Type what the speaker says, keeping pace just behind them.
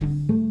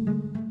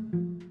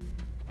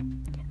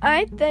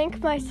I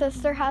think my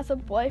sister has a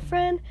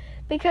boyfriend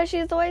because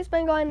she's always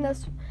been going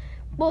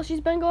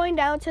she's been going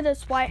down to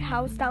this White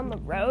House down the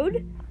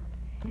road.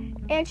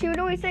 And she would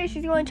always say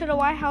she's going to the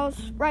White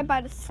House right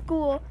by the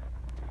school.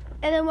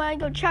 And then when I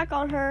go check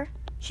on her,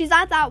 she's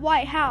at that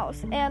White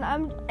House. And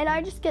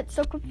I just get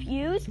so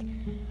confused.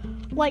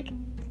 Like,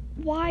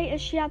 why is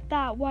she at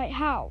that White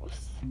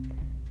House?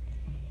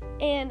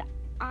 And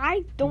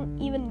I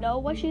don't even know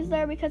why she's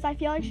there because I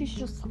feel like she's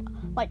just,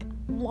 like,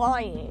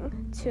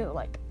 lying to,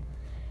 like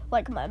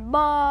my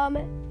mom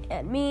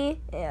and me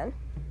and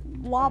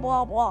blah,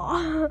 blah,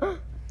 blah.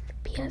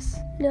 P.S.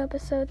 New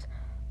episodes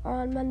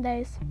are on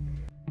Mondays.